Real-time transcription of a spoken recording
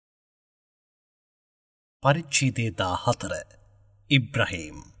පරිච්ඡේදය 14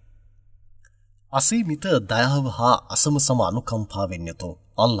 ඉබ්‍රහීම් අසීමිත දයාව හා අසමසම අනුකම්පාවෙන් යුතු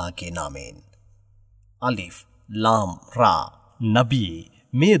අල්ලාහ්ගේ නාමයෙන් අලිෆ් ලාම් රා නබී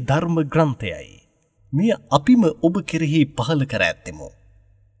මේ ධර්ම ග්‍රන්ථයයි මේ අපිම ඔබ කෙරෙහි පහල කර ඇත්තෙමු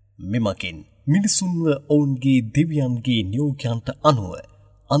මෙමකින් මිනිසුන්ව ඔවුන්ගේ දිව්‍යයන්ගේ නියෝගයන්ට අනුව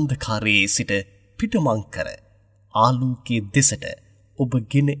අන්ධකාරයේ සිට පිටමං කර ආලෝකයේ දෙසට ඔබ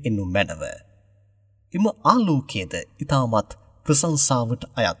ගෙන එනු මැනව එම ආලෝකයේද ඊටමත් ප්‍රශංසාවට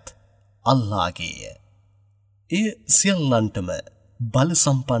අයත් අල්ලාහ්ගේය. එය සියල්ලන්ටම බල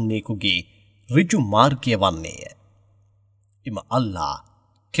සම්පන්නෙකුගේ ඍජු මාර්ගය වන්නේය. එම අල්ලාහ්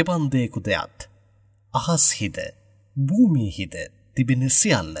කෙබන්දෙකුදයත් අහස්හිද භූමියේහිද තිබෙන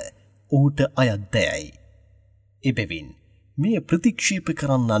සියල්ල ඔහුට අයත් දයයි. එබැවින් මේ ප්‍රතික්ෂේප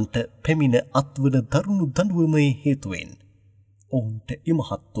කරන්නන්ට පැමිණ අත්වන දරුණු දඬුවමේ හේතුවෙන් ඔවුන්ට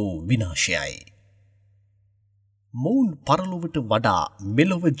ඉමහත් වූ විනාශයයි. මොවුන් පරලොවට වඩා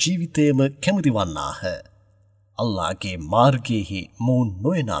මෙලොව ජීවිතයම කැමති වන්නාහ. අල්ලාහ්ගේ මාර්ගයෙහි මොවුන්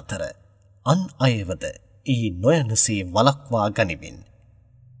නොයන අතර අන් අයවද එහි නොයනසේ වළක්වා ගනිමින්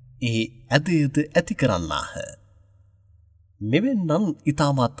එහි ඇදයද ඇති කරන්නාහ. මෙවැන්නන්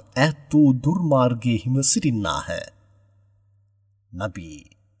ඊටමත් ඈත් වූ දුර්මාර්ගයෙහිම සිටින්නාහ. නබී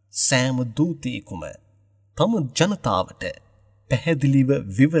සෑම දූතයෙකුම තම ජනතාවට පැහැදිලිව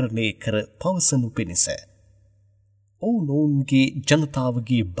විවරණය කර පවසනු පිණිස ඔවුන්ගේ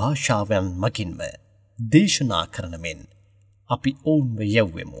ජනතාවගේ භාෂාවන් මගින්ම දේශනා කරන මෙන් අපි ඔවුන්ව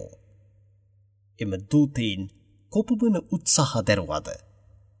යැව්වෙමු. එම දූතයින් කොපමණ උත්සාහ දරුවද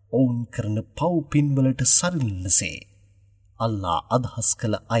ඔවුන් කරන පව් පින්වලට සරිලනසේ අල්ලාහ් අදහස්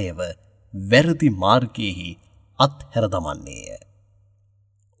කළ අයව වැරදි මාර්ගයෙහි අත්හැර දමන්නේය.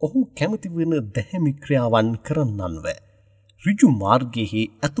 ඔහු කැමති වන දැහැමි ක්‍රියාවන් කරන්නන්ව ඍජු මාර්ගයෙහි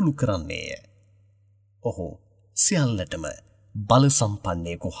ඇතුළු කරන්නේය. ඔහු සියල්ලටම බල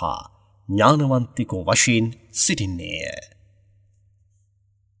සම්පන්නෙකු හා ඥානවන්තිකු වශයෙන් සිටින්නේය.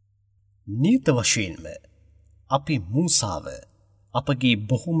 නීත වශයෙන්ම අපි මූසාව අපගේ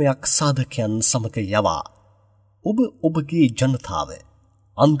බොහොමයක් සාධකයන් සමග යවා ඔබගේ ජනතාව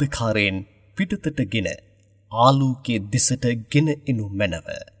අන්ධකාරයෙන් පිටතට ගෙන ආලෝකයේ දෙසට ගෙන එනු මැනව.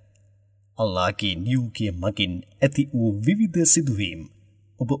 අල්ලාහ්ගේ නියෝගය මගින් ඇති වූ විවිධ සිදුවීම්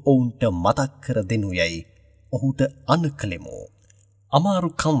ඔබ ඔවුන්ට මතක් කර දෙනු යයි ඔහුට අනුකලෙමු.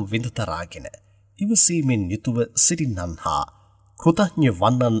 අමාරුකම් විඳතරාගෙන ඉවසීමෙන් යුතුව සිටින්නන් හා කෘතඥ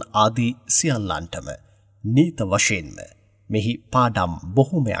වන්නන් ආදී සියල්ලන්ටම නීත වශයෙන්ම මෙහි පාඩම්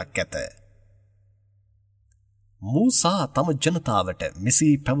බොහොමයක් ඇත. මූසා තම ජනතාවට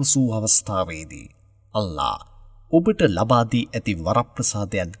මෙසේ පැවසූ අවස්ථාවේදී අල්ලාහ් ඔබට ලබා දී ඇති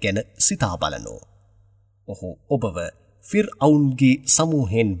වරප්‍රසාදයන් ගැන සිතා බලනු. ඔහු ඔබව ෆිර්අවුන්ගේ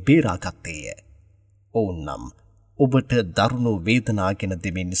සමූහයෙන් බේරාගත්තේය. ඔවුන් නම් ඔබට දරුණු වේදනාගෙන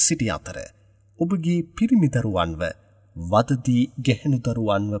දෙමින් සිටි අතර ඔබගේ පිරිමි දරුවන්ව වදදී ගැහැණු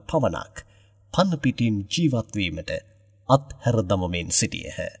දරුවන්ව පමණක් පන්න පිටින් ජීවත් වීමට අත්හැර දමමින්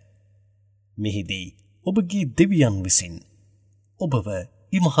සිටියහ. මෙහිදී ඔබගේ දෙවියන් විසින් ඔබව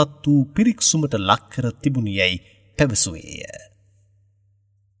ඉමහත් වූ පිරික්සුමට ලක් කර තිබුණි යයි පැවසුවේය.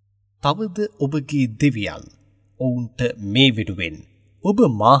 තවද ඔබගේ දෙවියන් ඔවුන්ට මේ වෙනුවෙන් ඔබ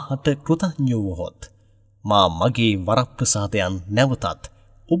මාහට කෘතඥ වූහොත් මා මගේ වරප්‍රසාදයන් නැවතත්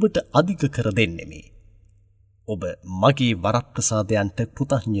ඔබට අධික කර දෙන්නෙමි. ඔබ මගේ වරප්‍රසාදයන්ට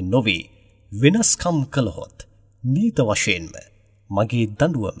කෘතඥ නොවේ වෙනස්කම් කළහොත් නීත වශයෙන්ම මගේ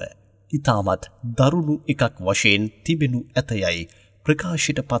දඬුවම ඊටමත් දරුණු එකක් වශයෙන් තිබෙනු ඇතයයි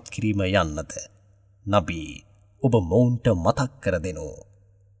ප්‍රකාශයට පත් කිරීම යන්නද නබී ඔබ මොවුන්ට මතක් කර දෙනු.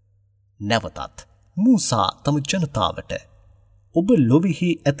 නැවතත් මූසා තම ජනතාවට ඔබ ලොවෙහි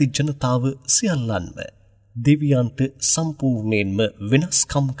ඇති ජනතාව සියල්ලන්ම දෙවියන්ට සම්පූර්ණයෙන්ම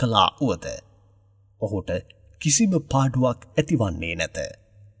වෙනස්කම් කළා වුවද ඔහුට කිසිම පාඩුවක් ඇතිවන්නේ නැත.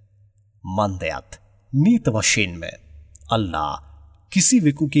 මන්දයත් නීත වශයෙන්ම අල්ලාහ්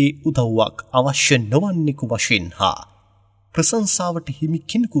කිසිවෙකුගේ උදව්වක් අවශ්‍ය නොවන්නෙකු වශයෙන් හා ප්‍රශංසාවට හිමි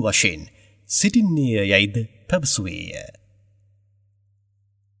කෙනෙකු වශයෙන් සිටින්නේය යයිද පැවසුවේය.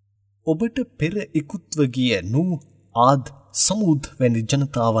 ඔබට පෙර ඉක්ුත්ව ගිය නූහ් ආද් සමූද් වැනි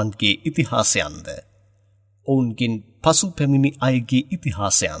ජනතාවන්ගේ ඉතිහාසයන්ද ඔවුන්ගෙන් පසු පැමිණි අයගේ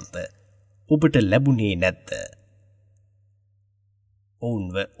ඉතිහාසයන්ද ඔබට ලැබුණේ නැද්ද?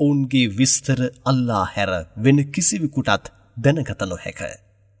 ඔවුන්ව ඔවුන්ගේ විස්තර අල්ලාහ් හැර වෙන කිසිවෙකුටත් දැනගත නොහැක.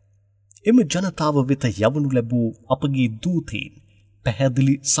 එම ජනතාව වෙත යවනු ලැබූ අපගේ දූතීන්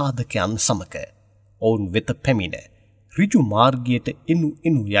පැහැදිලි සාධකයන් සමග ඔවුන් වෙත පැමිණ ඍජු මාර්ගයට එනු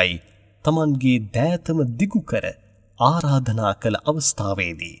යයි තමන්ගේ දෑතම දිගු කර ආරාධනා කළ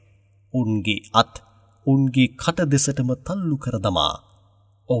අවස්ථාවේදී ඔවුන්ගේ අත් ඔවුන්ගේ කට දෙසටම තල්ලු කර දමා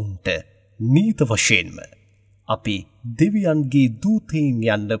ඔවුන්ට නීත වශයෙන්ම අපි දෙවියන්ගේ දූතයින්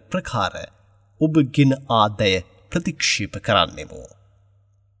යන්න ප්‍රකාර ඔබගෙන ආදය ප්‍රතික්ෂේප කරන්නෙමු.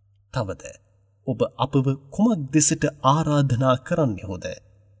 තවද ඔබ අපව කුමක් දෙසට ආරාධනා කරන්නෙහුද?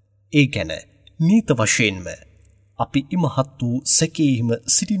 ඒ ගැන නීත වශයෙන්ම අපි ඉමහත් වූ සැකයෙහිම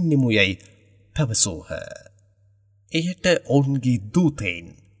සිටින්නෙමු යයි පැවසූහ. එයට ඔවුන්ගේ දූතයින්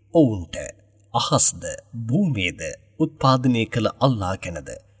ඔවුන්ට අහස්ද භූමියද උත්පාදනය කළ අල්ලා ගැනද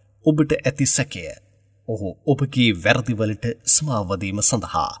ඔබට ඇති සැකය ඔහු ඔබගේ වැරදිවලට සමාවදීම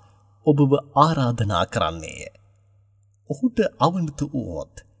සඳහා ඔබව ආරාධනා කරන්නේය. ඔහුට අවනත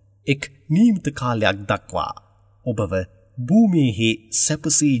වුවහොත් එක් නියමිත කාලයක් දක්වා ඔබව භූමියෙහි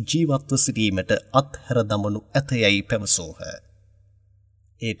සැපසී ජීවත්ව සිටීමට අත්හැර දමනු ඇතයයි පැවසූහ.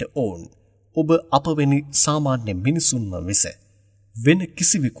 එයට ඔවුන් ඔබ අපවැනි සාමාන්‍ය මිනිසුන්ම මිස වෙන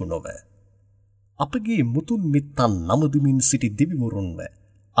කිසිවෙකු නොව අපගේ මුතුන් මිත්තන් නමදමින් සිටි දෙවිවරුන්ව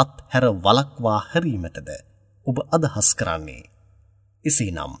අත්හැර වළක්වා හැරීමටද ඔබ අදහස් කරන්නේ.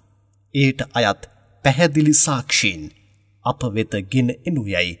 එසේනම් එයට අයත් පැහැදිලි සාක්ෂීන් අප වෙත ගෙන එනු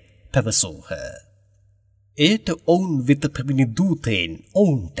යයි පැවසූහ. එයට ඔවුන් වෙත පැමිණි දූතයින්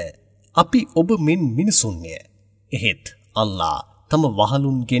ඔවුන්ට අපි ඔබ මෙන් මිනිසුන්ය. එහෙත් අල්ලා තම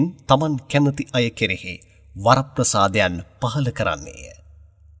වහලුන්ගෙන් තමන් කැමති අය කෙරෙහි වරප්‍රසාදයන් පහල කරන්නේය.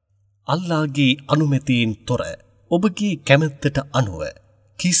 අල්ලාගේ අනුමැතියෙන් තොර ඔබගේ කැමැත්තට අනුව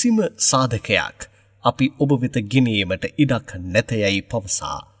කිසිම සාධකයක් අපි ඔබ වෙත ගෙනීමට ඉඩක් නැතයයි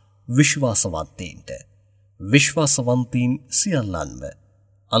පවසා විශ්වාසවන්තයින් සියල්ලන්ම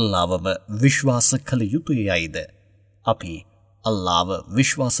අල්ලාවම විශ්වාස කළ යුතුයයිද අපි අල්ලාව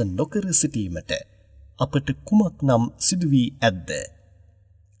විශ්වාස නොකර සිටීමට අපට කුමක් නම් සිදුවී ඇද්ද?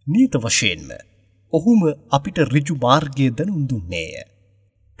 නීත වශයෙන්ම ඔහුම අපිට ඍජු මාර්ගය දැනුම් දුන්නේය.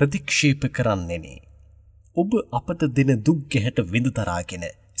 ප්‍රතික්ෂේප කරන්නෙනි. ඔබ අපට දෙන දුක් ගැහැට විඳ දරාගෙන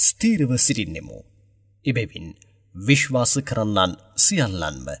ස්ථීරව සිටින්නෙමු. එබැවින් විශ්වාස කරන්නන්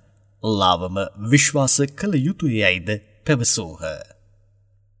සියල්ලන්ම අල්ලාවම විශ්වාස කළ යුතුයයිද පැවසූහ.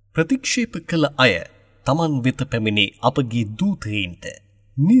 ප්‍රතික්ෂේප කළ අය තමන් වෙත පැමිණි අපගේ දූතයින්ට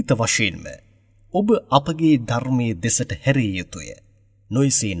නීත වශයෙන්ම ඔබ අපගේ ධර්මයේ දෙසට හැරිය යුතුය.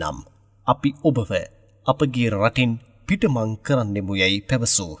 නොයසේ නම් අපි ඔබව අපගේ රටින් පිටමං කරන්නෙමු යයි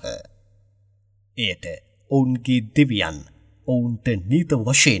පැවසූහ. එයට ඔවුන්ගේ දෙවියන් ඔවුන්ට නීත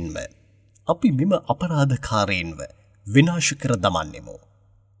වශයෙන්ම අපි මෙම අපරාධකාරයින්ව විනාශ කර දමන්නෙමු.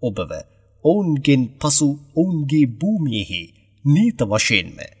 ඔබව ඔවුන්ගෙන් පසු ඔවුන්ගේ භූමියෙහි නීත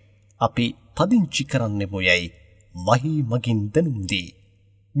වශයෙන්ම අපි පදිංචි කරන්නෙමු යයි වහී මගින් දැනුම් දී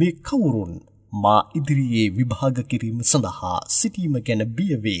මේ කවුරුන් මා ඉදිරියේ විභාග කිරීම සඳහා සිටීම ගැන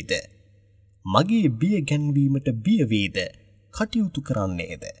බිය වේද? මගේ බිය ගැන්වීමට බිය වේද කටයුතු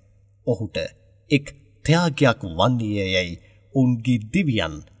කරන්නේද? ඔහුට එක් ත්‍යාගයක් වන්නේය යයි ඔවුන්ගේ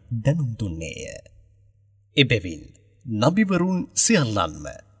දෙවියන් දැනුම් දුන්නේය. එබැවින් නබිවරුන් සියල්ලන්ම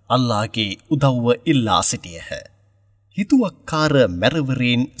අල්ලාහගේ උදව්ව ඉල්ලා සිටියහ. හිතුවක්කාර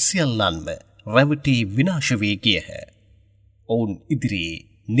මැරවරයන් සියල්ලන්ම රැවටි විනාශ වී ගියහ. ඔවුන් ඉදිරියේ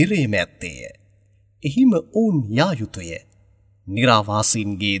නිරේම ඇත්තේය. එහිම ඔවුන් යා යුතුය.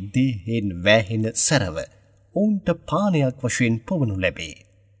 නිරාවාසීන්ගේ දේහෙන් වැහෙන සැරව ඔවුන්ට පානයක් වශයෙන් පවනු ලැබේ.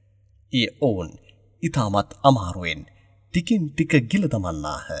 ඒ ඔවුන් ඉතාමත් අමාරුවෙන් ටිකින් ටික ගිල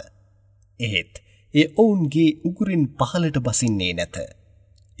දමන්නාහ. එහෙත් ඒ ඔවුන්ගේ උගුරින් පහලට බසින්නේ නැත.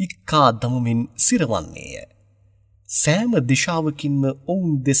 ඉක්කා දමමින් සිරවන්නේය. සෑම දිශාවකින්ම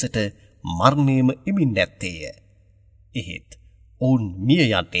ඔවුන් දෙසට මරණයම එමින් නැත්තේය. එහෙත් ඔවුන් මිය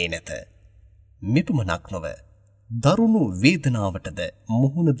යන්නේ නැත. මෙපමණක් නොව දරුණු වේදනාවටද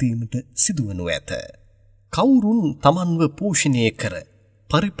මුහුණ දීමට සිදුවනු ඇත. කවුරුන් තමන්ව පෝෂණය කර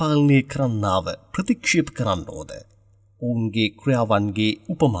පරිපාලනය කරන්නාව ප්‍රතික්ෂේප කරන්නෝද? ඔවුන්ගේ ක්‍රියාවන්ගේ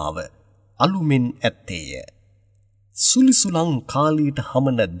උපමාව අලුමෙන් ඇත්තේය. සුලිසුලං කාලීට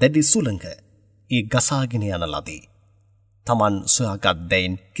හමන දැඩි සුළඟ ඒ ගසාගෙන යන ලදී. තමන් සොයාගත්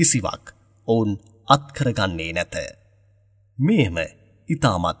දැයින් කිසිවක් ඔවුන් අත්කරගන්නේ නැත. මෙහෙම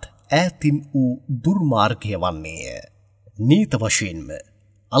ඊටමත් ඈතින් වූ දුර්මාර්ගය වන්නේය. නීත වශයෙන්ම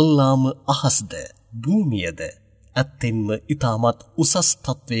අල්ලාම අහස්ද භූමියද ඇත්තෙන්ම ඊටමත් උසස්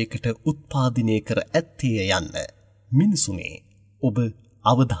තත්වයකට උත්පාදනය කර ඇත්තේ යන්න මිනිසුනේ ඔබ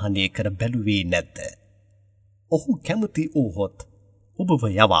අවධානය කර බැලුවේ නැද්ද? ඔහු කැමති වූහොත් ඔබව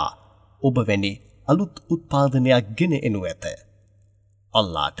යවා ඔබ වැනි අලුත් උත්පාදනයක් ගෙන එනු ඇත.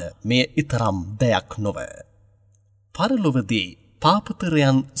 අල්ලාට මෙය ඊතරම් දයක් නොව. පරලොවදී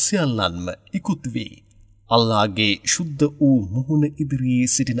පාපතරයන් සියල්ලන්ම ඉක්ුත් වී අල්ලාහගේ ශුද්ධ වූ මුහුණ ඉදිරියේ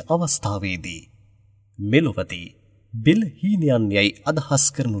සිටින අවස්ථාවේදී මෙලොවදී බෙල හීනයන් යයි අදහස්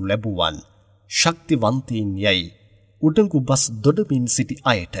කරනු ලැබුවන් ශක්තිවන්තයින් යයි උඩඟු බස් දොඩමින් සිටි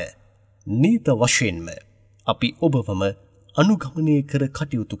අයට නීත වශයෙන්ම අපි ඔබවම අනුගමනය කර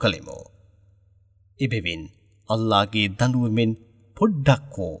කටයුතු කළෙමු. එබැවින් අල්ලාහගේ දඬුවමෙන්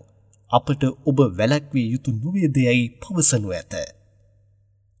පොඩ්ඩක් හෝ අපට ඔබ වැළැක්විය යුතු නොවේදයයි පවසනු ඇත.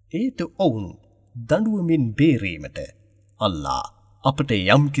 ඒට ඔවුන් දඬුවමින් බේරීමට අල්ලා අපට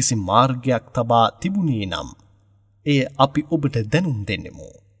යම්කිසි මාර්ගයක් තබා තිබුණේ නම් එය අපි ඔබට දැනුම් දෙන්නෙමු.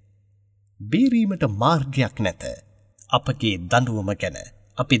 බේරීමට මාර්ගයක් නැත. අපගේ දඬුවම ගැන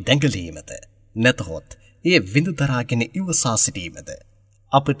අපි දැඟලීමද නැතහොත් එය විඳදරාගෙන ඉවසා සිටීමද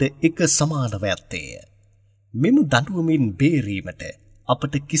අපට එක සමානව ඇත්තේය. මෙම දඬුවමින් බේරීමට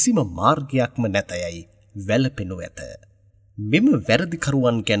අපට කිසිම මාර්ගයක්ම නැතයයි වැළපෙනු ඇත. මෙම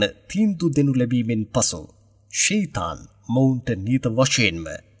වැරදිකරුවන් ගැන තීන්දුව දෙනු ලැබීමෙන් පසු ෂයිතාන් මොවුන්ට නීත වශයෙන්ම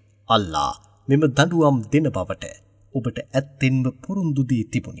අල්ලා මෙම දඬුවම් දෙන බවට ඔබට ඇත්තෙන්ම පොරොන්දු දී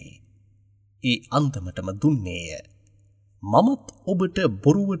තිබුණි. ඒ අන්දමටම දුන්නේය. මමත් ඔබට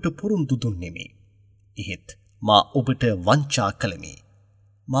බොරුවට පොරොන්දු දුන්නෙමි. එහෙත් මා ඔබට වංචා කළෙමි.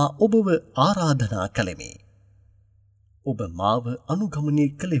 මා ඔබව ආරාධනා කළෙමි. ඔබ මාව අනුගමනය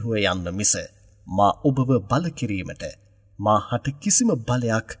කළෙහුව යන්න මිස මා ඔබව බල කිරීමට මා හට කිසිම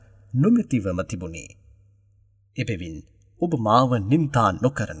බලයක් නොමැතිවම තිබුණි. එබැවින් ඔබ මාව නින්දා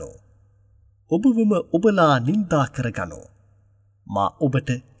නොකරනු. ඔබවම ඔබලා නින්දා කරගනු. මා ඔබට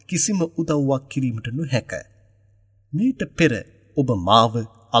කිසිම උදව්වක් කිරීමට නොහැක. මීට පෙර ඔබ මාව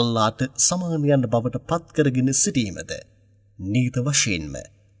අල්ලාහට සමානයන් බවට පත් කරගෙන සිටීමද නීත වශයෙන්ම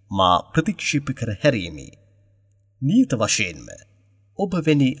මා ප්‍රතික්ෂේප කර හැරීමි. නීත වශයෙන්ම ඔබ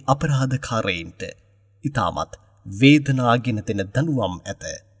වැනි අපරාධකාරයින්ට ඊටමත් වේදනාගෙන දෙන දඬුවම් ඇත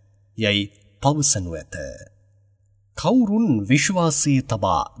යයි පවසනු ඇත. කවුරුන් විශ්වාසී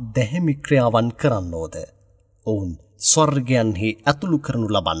තබා දැහැමි ක්‍රියාවන් කරන්නෝද ඔවුන් ස්වර්ගයන්හි ඇතුළු කරනු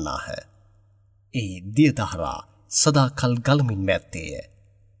ලබන්නාහ. ඒ දියදහරා සදාකල් ගලමින් මැත්තේය.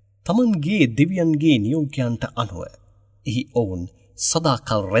 තමන්ගේ දෙවියන්ගේ නියෝගයන්ට අනුව එහි ඔවුන්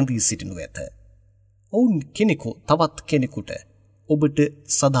සදාකල් රැඳී සිටිනු ඇත. ඔවුන් කෙනෙකු තවත් කෙනෙකුට ඔබට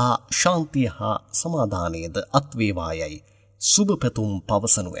සදා ශාන්තිය හා සමාදානයද අත්වේවායයි සුබ පැතුම්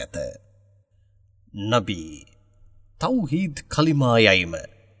පවසනු ඇත. නබී තව්හීද් කලිමායයිම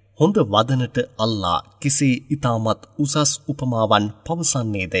හොඳ වදනට අල්ලා කෙසේ ඊටමත් උසස් උපමාවන්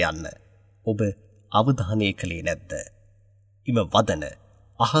පවසන්නේද යන්න ඔබ අවධානය කළේ නැද්ද? ඉම වදන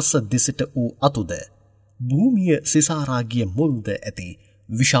අහස දෙසට වූ අතුද භූමිය සිසාරා ගිය මුල්ද ඇති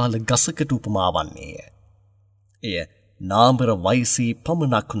විශාල ගසකට උපමා වන්නේය. එය නාඹර වයසී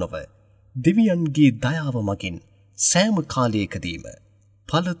පමණක් නොව දෙවියන්ගේ දයාව මගින් සෑම කාලයකදීම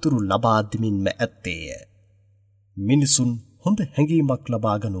පළතුරු ලබා දෙමින්ම ඇත්තේය. මිනිසුන් හොඳ හැඟීමක්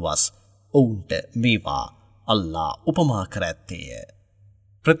ලබා ගනුවස් ඔවුන්ට මේවා අල්ලා උපමා කර ඇත්තේය.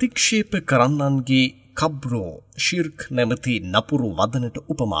 ප්‍රතික්ෂේප කරන්නන්ගේ කබ්රෝ ශිර්ක් නැමැති නපුරු වදනට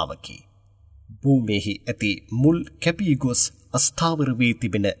උපමාවකි. භූමියෙහි ඇති මුල් කැපී ගොස් අස්ථාවර වී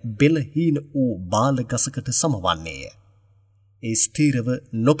තිබෙන බෙලහීන වූ බාල ගසකට සමවන්නේය. ඒ ස්ථීරව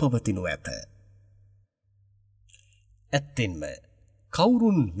නොපවතිනු ඇත. ඇත්තෙන්ම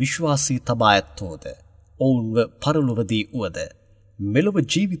කවුරුන් විශ්වාසී තබා ඇත්තෝද ඔවුන්ව පරලොවදී වුවද මෙලොව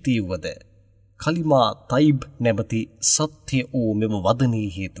ජීවිතී වුවද කලිමා තයිබ් නැමැති සත්‍ය වූ මෙම වදනී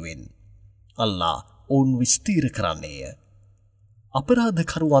හේතුවෙන් අල්ලා ඔවුන් විස්තීර කරන්නේය.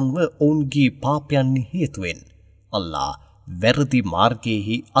 අපරාධකරුවන්ව ඔවුන්ගේ පාපයන් හේතුවෙන් අල්ලා වැරදි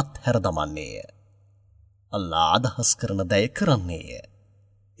මාර්ගයේහි අත්හැර දමන්නේය. අල්ලා අදහස් කරන දය කරන්නේය.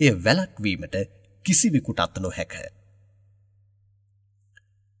 එය වැළැක්වීමට කිසිවෙකුටත් නොහැක.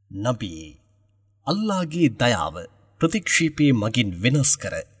 නබී අල්ලාහගේ දයාව ප්‍රතික්ෂේපයේ මගින් වෙනස්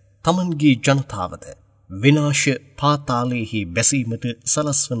කර තමන්ගේ ජනතාවද විනාශ පාතාලයේහි බැසීමට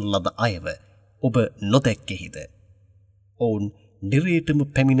සලස්වන ලද අයව ඔබ නොදැක්කෙහිද? ඔවුන් නිරේටම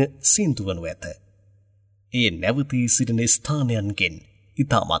පැමිණ සින්දුවනු ඇත. ඒ නැවතී සිටින ස්ථානයන්ගෙන්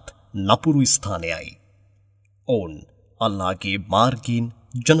ඊටමත් නපුරු ස්ථානයයි. ඔවුන් අල්ලාහගේ මාර්ගයෙන්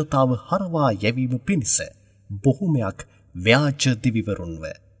ජනතාව හරවා යැවීම පිණිස බොහොමයක් ව්‍යාජ දිවිවරුන්ව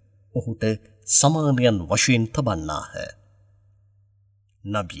ඔහුට සමානයන් වශයෙන් තබන්නාහ.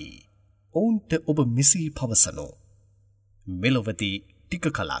 නබී ඔවුන්ට ඔබ මෙසේ පවසනු. මෙලොවදී ටික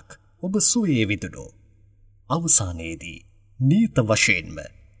කලක් ඔබ සුවයේ විඳිනු. අවසානයේදී නීත වශයෙන්ම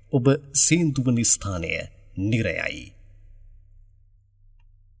ඔබ සේන්දුවන ස්ථානය නිරයයි.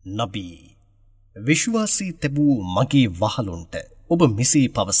 නබී විශ්වාසී තැබූ මගේ වහලුන්ට ඔබ මෙසේ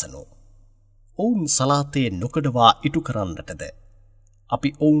පවසනු. ඔවුන් සලාතේ නොකඩවා ඉටු කරන්නටද අපි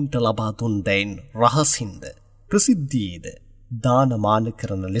ඔවුන්ට ලබා දුන් දෙයින් රහසින්ද ප්‍රසිද්ධියේද දානමාන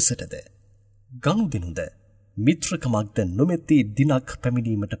කරන ලෙසටද ගනුදෙනුද මිත්‍රකමක්ද නොමැති දිනක්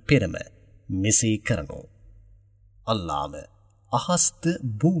පැමිණීමට පෙරම මෙසේ කරනු. අල්ලාම අහස්ද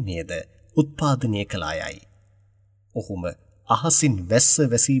භූමියද උත්පාදනය කළායයි. ඔහුම අහසින් වැස්ස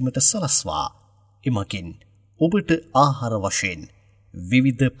වැසීමට සලස්වා එමකින් ඔබට ආහාර වශයෙන්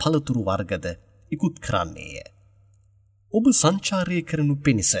විවිධ පළතුරු වර්ගද ඉකුත් කරන්නේය. ඔබ සංචාරය කරනු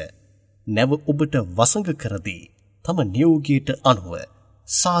පිණිස නැව ඔබට වසඟ කරදී තම නියෝගයට අනුව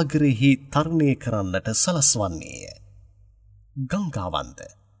සාගරෙහි තරණය කරන්නට සලස්වන්නේය. ගංගාවන්ද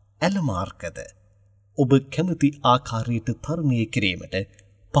ඇලමාර්ගද ඔබ කැමති ආකාරයට තරණය කිරීමට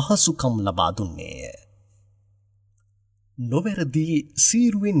පහසුකම් ලබා දුන්නේය. නොවැරදී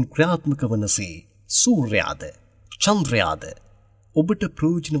සීරුවෙන් ක්‍රියාත්මක වනසේ සූර්යාද චන්ද්‍රයාද ඔබට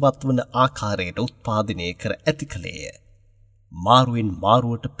ප්‍රයෝජනවත් වන ආකාරයට උත්පාදනය කර ඇති කළේය. මාරුවෙන්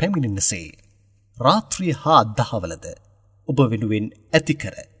මාරුවට පැමිණෙනසේ රාත්‍රිය හා දහවලද ඔබ වෙනුවෙන් ඇති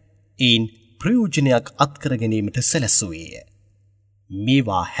කර එයින් ප්‍රයෝජනයක් අත්කර ගැනීමට සැලැස්සුවේය.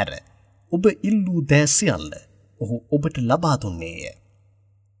 මේවා හැර ඔබ ඉල්ලූ දෑ සියල්ල ඔහු ඔබට ලබා දුන්නේය.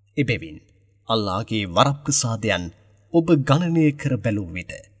 එබැවින් අල්ලාහගේ වරප්‍රසාදයන් ඔබ ගණනය කර බැලූ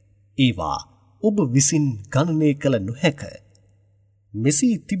විට ඒවා ඔබ විසින් ගණනය කළ නොහැක.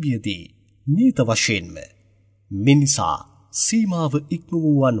 මෙසේ තිබියදී නීත වශයෙන්ම මිනිසා සීමාව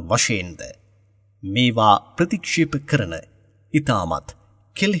ඉක්මවුවන් වශයෙන්ද මේවා ප්‍රතික්ෂේප කරන ඊටමත්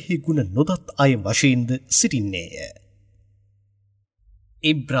කෙලෙහි ගුණ නොදත් අය වශයෙන්ද සිටින්නේය.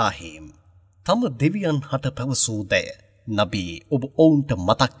 ඉබ්‍රාහීම් තම දෙවියන් හට පැවසූ දය නබී ඔබ ඔවුන්ට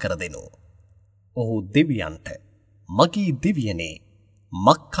මතක් කර දෙනු. ඔහු දෙවියන්ට මගේ දෙවියනේ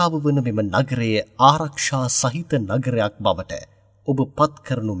මක්කාව වන මෙම නගරයේ ආරක්ෂා සහිත නගරයක් බවට ඔබ පත්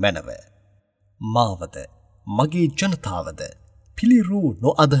කරනු මැනව. මාවද මගේ ජනතාවද පිළිරූ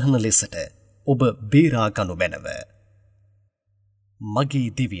නොඅදහන ලෙසට ඔබ බේරා ගනු මැනව. මගේ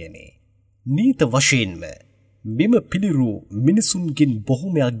දෙවියනේ නීත වශයෙන්ම මෙම පිළිරූ මිනිසුන්ගෙන්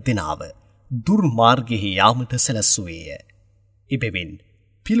බොහොමයක් දෙනාව දුර්මාර්ගෙහි යාමට සැලැස්සුවේය. එබැවින්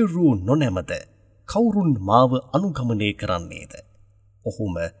පිළිරූ නොනැමද කවුරුන් මාව අනුගමනය කරන්නේද?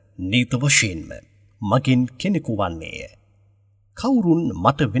 ඔහුම නීත වශයෙන්ම මගෙන් කෙනෙකු වන්නේය. කවුරුන්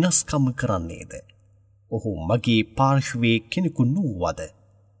මට වෙනස්කම් කරන්නේද? ඔහු මගේ පාර්ශ්වයේ කෙනෙකු නුවද?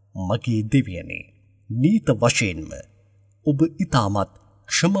 මගේ දෙවියනේ නීත වශයෙන්ම ඔබ ඊටමත්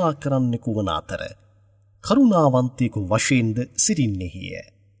ක්ෂමා කරන්නෙකු වන අතර කරුණාවන්තයෙකු වශයෙන්ද සිටින්නේය.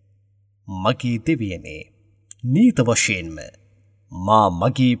 මගේ දෙවියනේ නීත වශයෙන්ම මා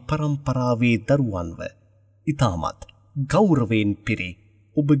මගේ පරම්පරාවේ දරුවන්ව ඊටමත් ගෞරවයෙන් පිරි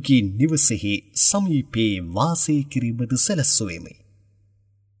ඔබගේ නිවසෙහි සමීපේ වාසය කිරීමට සැලැස්සුවෙමි.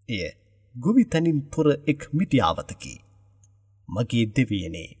 එය ගොවිතැනින් තොර එක් මිටියාවතකි. මගේ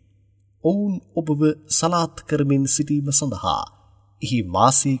දෙවියනේ ඔවුන් ඔබව සලාත් කරමින් සිටීම සඳහා එහි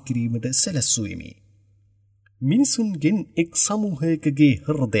වාසය කිරීමට සැලැස්සුවෙමි. මිනිසුන්ගෙන් එක් සමූහයකගේ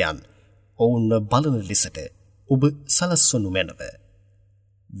හෘදයන් ඔවුන්ව බලන ලෙසට ඔබ සලස්වනු මැනව.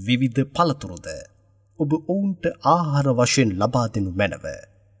 විවිධ පළතුරුද ඔබ ඔවුන්ට ආහාර වශයෙන් ලබා දෙනු මැනව.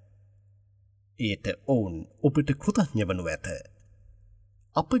 එයට ඔවුන් ඔබට කෘතඥ වනු ඇත.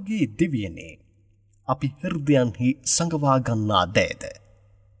 අපගේ දෙවියනේ අපි හෘදයන්හි සඟවා ගන්නා දෑද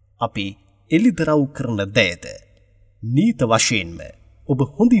අපි එළිදරව් කරන දෑද නීත වශයෙන්ම ඔබ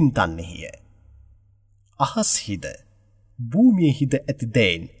හොඳින් දන්නේය. අහස්හිද භූමියෙහිද ඇති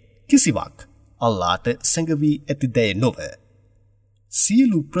දෑන් කිසිවක් අල්ලාහට සැඟවී ඇති දෑ නොව.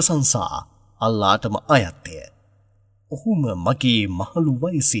 සියලු ප්‍රශංසා අල්ලාහටම අයත්ය. ඔහුම මගේ මහලු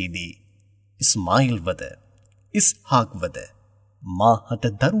වයසේදී ඉස්මායිල්වද ඉස්හාක්වද මාහට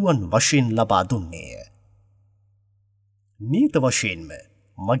දරුවන් වශයෙන් ලබා දුන්නේය. නීත වශයෙන්ම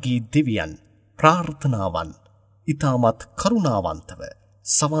මගේ දෙවියන් ප්‍රාර්ථනාවන් ඊටමත් කරුණාවන්තව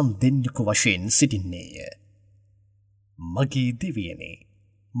සවන් දෙන්නෙකු වශයෙන් සිටින්නේය. මගේ දෙවියනේ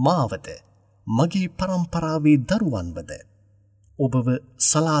මාවද මගේ පරම්පරාවේ දරුවන්වද ඔබව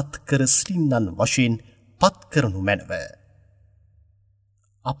සලාත් කර සිටින්නන් වශයෙන් පත් කරනු මැනව.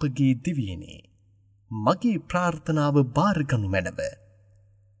 අපගේ දෙවියනේ මගේ ප්‍රාර්ථනාව බාරගනු මැනව.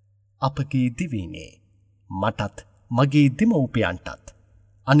 අපගේ දෙවියනේ මටත් මගේ දෙමව්පියන්ටත්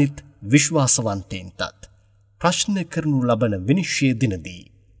අනිත් විශ්වාසවන්තයින්ටත් ප්‍රශ්න කරනු ලබන විනිශ්චය දිනදී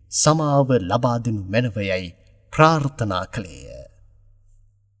සමාව ලබා දෙනු මැනවයයි ප්‍රාර්ථනා කළේය.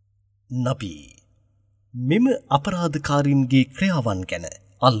 නබී මෙම අපරාධකාරීන්ගේ ක්‍රියාවන් ගැන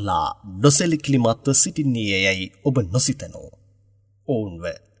අල්ලා නොසැලකිලිමත්ව සිටින්නේයයි ඔබ නොසිතනෝ. ඔවුන්ව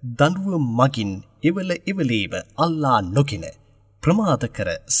දඬුවම් මගින් එවල එවලේම අල්ලා නොගෙන ප්‍රමාද කර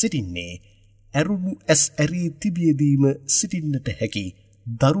සිටින්නේ ඇරුණු ඇස් ඇරී තිබියදීම සිටින්නට හැකි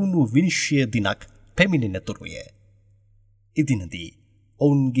දරුණු විනිශ්චය දිනක් පැමිණෙනතුරුය. එදිනදී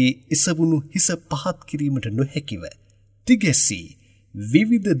ඔවුන්ගේ එසවුණු හිස පහත් කිරීමට නොහැකිව තිගැස්සී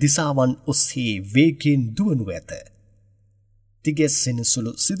විවිධ දිසාවන් ඔස්සේ වේගයෙන් දුවනු ඇත. තිගැස්සෙන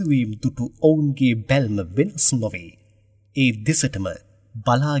සුළු සිදුවීම් දුටු ඔවුන්ගේ බැල්ම වෙනස් නොවේ. ඒ දෙසටම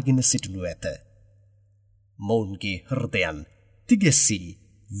බලාගෙන සිටිනු ඇත. මොවුන්ගේ හෘදයන් තිගැස්සී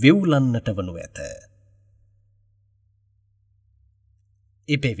වෙවුලන්නට වනු ඇත.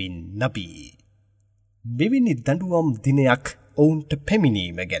 එබැවින් නබී මෙවැනි දඬුවම් දිනයක් ඔවුන්ට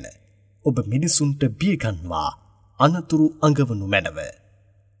පැමිණීම ගැන ඔබ මිනිසුන්ට බියගන්වා අනතුරු අඟවනු මැනව.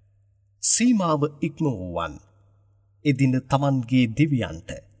 සීමාව ඉක්ම වූවන් එදින තමන්ගේ දෙවියන්ට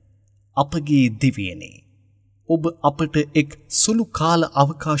අපගේ දෙවියනේ ඔබ අපට එක් සුළු කාල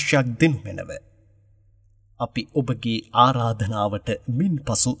අවකාශයක් දෙනු මැනව. අපි ඔබගේ ආරාධනාවට මින්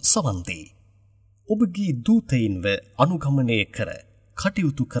පසු සවන් දෙයි. ඔබගේ දූතයින්ව අනුගමනය කර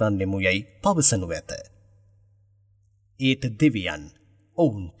කටයුතු කරන්නෙමු යයි පවසනු ඇත. ඒට දෙවියන්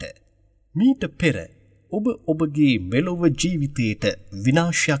ඔවුන්ට මීට පෙර ඔබ ඔබගේ මෙලොව ජීවිතයට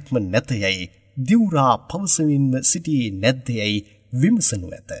විනාශයක්ම නැත යයි දිවුරා පවසමින්ම සිටියේ නැද්ද යයි විමසනු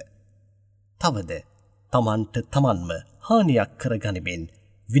ඇත. තවද තමන්ට තමන්ම හානියක් කරගනිමින්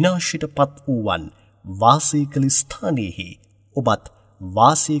විනාශයට පත් වූවන් වාසය කළ ස්ථානයෙහි ඔබත්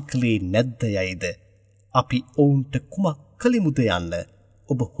වාසය කළේ නැද්ද යයිද අපි ඔවුන්ට කුමක් කළෙමුද යන්න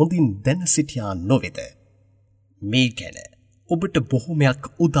ඔබ හොඳින් දැන සිටියා නොවේද? මේ ගැන ඔබට බොහොමයක්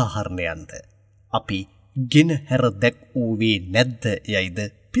උදාහරණයන්ද අපි ගෙන හැර දැක් වූවේ නැද්ද යයිද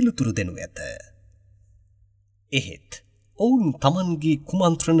පිළිතුරු දෙනු ඇත. එහෙත් ඔවුන් තමන්ගේ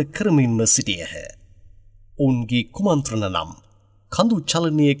කුමන්ත්‍රණ කරමින්ම සිටියහ. ඔවුන්ගේ කුමන්ත්‍රණ නම් කඳු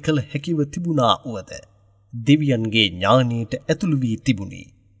චලනය කළ හැකිව තිබුණා වුවද දෙවියන්ගේ ඥානයට ඇතුළු වී තිබුණි.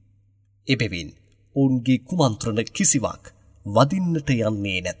 එබැවින් ඔවුන්ගේ කුමන්ත්‍රණ කිසිවක් වදින්නට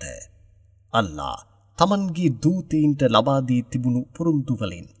යන්නේ නැත. අල්ලා තමන්ගේ දූතයින්ට ලබා දී තිබුණු පොරොන්දු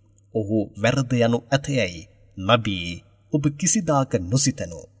වලින් ඔහු වැරද යනු ඇතයයි නබී ඔබ කිසිදාක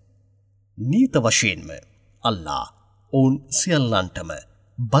නොසිතනු. නීත වශයෙන්ම අල්ලා ඔවුන් සියල්ලන්ටම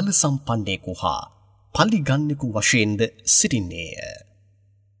බල සම්පන්නෙකු හා පලිගන්නෙකු වශයෙන්ද සිටින්නේය.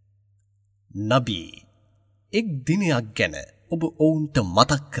 නබී එක් දිනයක් ගැන ඔබ ඔවුන්ට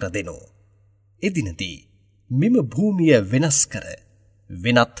මතක් කර දෙනු. එදිනදී මෙම භූමිය වෙනස් කර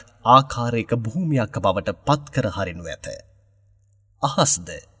වෙනත් ආකාරයක භූමියක් බවට පත් කර හරිනු ඇත. අහස්ද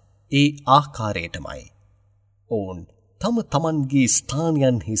ඒ ආකාරයටමයි. ඔවුන් තම තමන්ගේ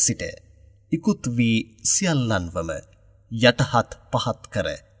ස්ථානයන්හි සිට ඉකුත් වී සියල්ලන්වම යටහත් පහත් කර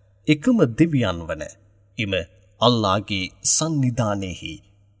එකම දෙවියන් වන එම අල්ලාගේ සන්නිධානයෙහි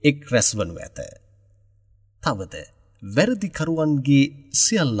එක් රැස්වනු ඇත. තවද වැරදිකරුවන්ගේ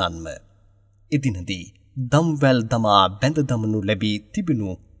සියල්ලන්ම එදිනදී දම්වැල් දමා බැඳ දමනු ලැබී තිබෙනු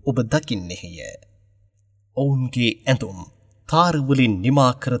ඔබ දකින්නෙහිය. ඔවුන්ගේ ඇඳුම් තාරවලින්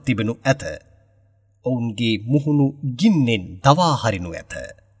නිමා කර තිබෙනු ඇත. ඔවුන්ගේ මුහුණු ගින්නෙන් දවා හරිනු ඇත.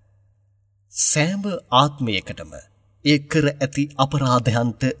 සෑම ආත්මයකටම ඒ කර ඇති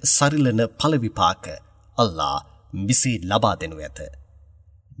අපරාධයන්ට සරිලන පළවිපාක අල්ලා මිසේ ලබා දෙනු ඇත.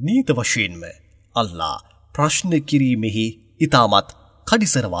 නීත වශයෙන්ම අල්ලා ප්‍රශ්න කිරීමෙහි ඊටමත්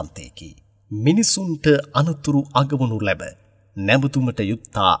කඩිසරවන්තයෙකි. මිනිසුන්ට අනතුරු අගවනු ලැබ නැඹතුමට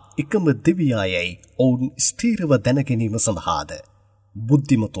යුත්තා එකම දෙවියායයි ඔවුන් ස්ථීරව දැනගැනීම සඳහාද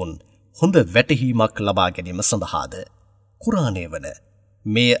බුද්ධිමතුන් හොඳ වැටහීමක් ලබා ගැනීම සඳහාද කුරානය වන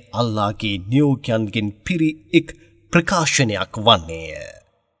මේ අල්ලාගේ නියෝගයන්ගෙන් පිරි එක් ප්‍රකාශනයක් වන්නේය.